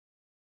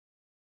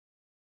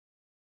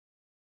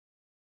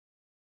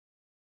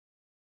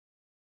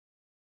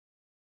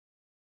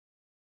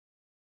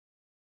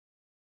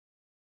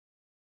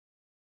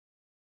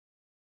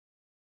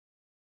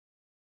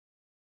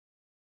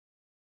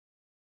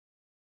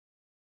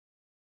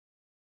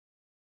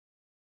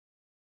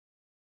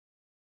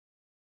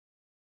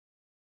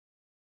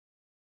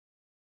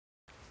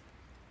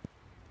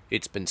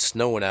It's been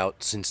snowing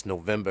out since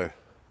November.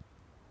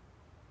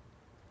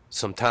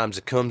 Sometimes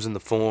it comes in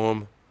the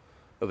form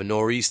of a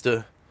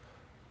nor'easter,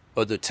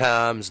 other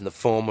times in the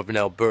form of an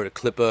Alberta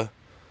clipper,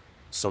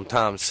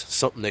 sometimes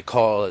something they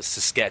call a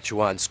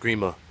Saskatchewan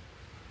screamer.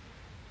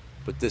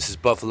 But this is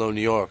Buffalo,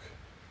 New York.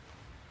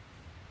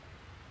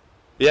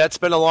 Yeah, it's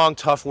been a long,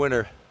 tough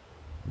winter.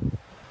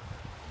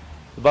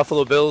 The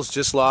Buffalo Bills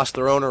just lost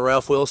their owner,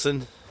 Ralph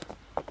Wilson.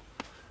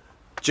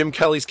 Jim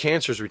Kelly's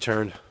cancer's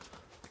returned.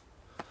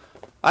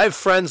 I have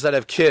friends that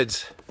have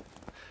kids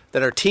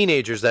that are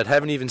teenagers that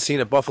haven't even seen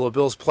a Buffalo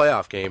Bills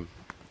playoff game.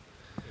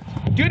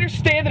 Do you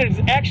understand that it is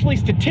actually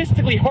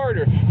statistically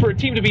harder for a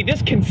team to be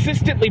this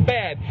consistently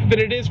bad than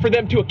it is for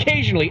them to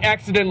occasionally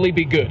accidentally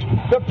be good?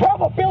 The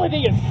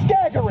probability is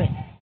staggering!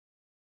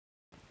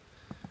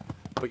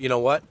 But you know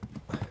what?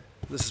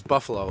 This is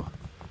Buffalo,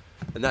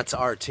 and that's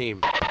our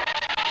team.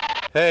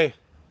 Hey,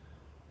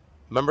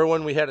 remember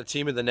when we had a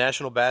team in the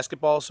National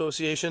Basketball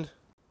Association?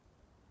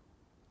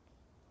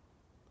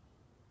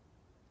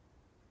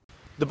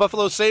 The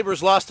Buffalo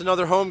Sabres lost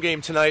another home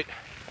game tonight,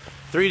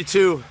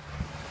 3-2.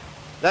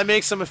 That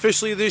makes them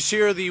officially this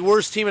year the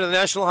worst team in the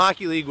National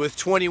Hockey League with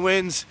 20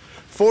 wins,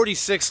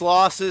 46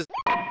 losses.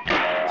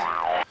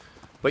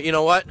 But you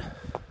know what?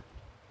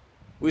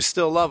 We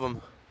still love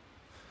them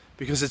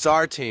because it's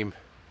our team.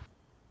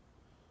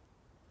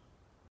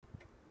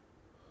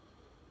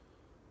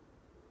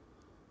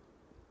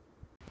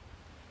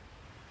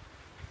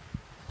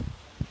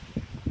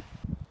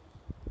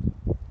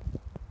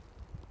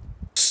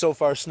 So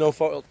far,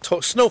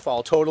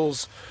 snowfall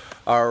totals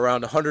are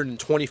around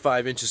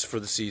 125 inches for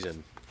the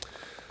season.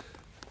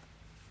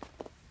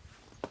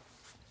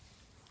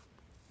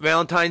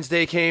 Valentine's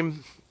Day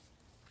came,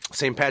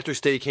 St.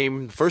 Patrick's Day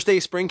came, the first day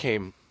of spring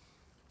came,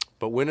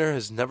 but winter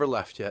has never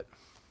left yet.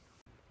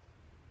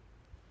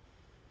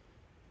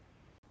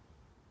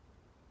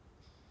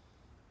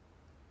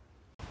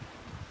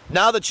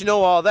 Now that you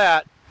know all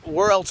that,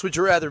 where else would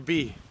you rather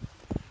be?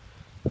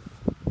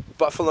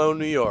 Buffalo,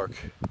 New York.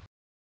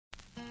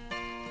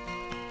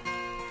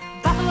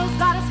 Buffalo's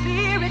got a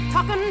spirit,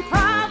 talking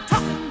proud.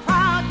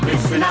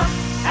 Listen up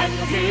and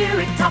you'll hear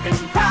it, talking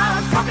proud.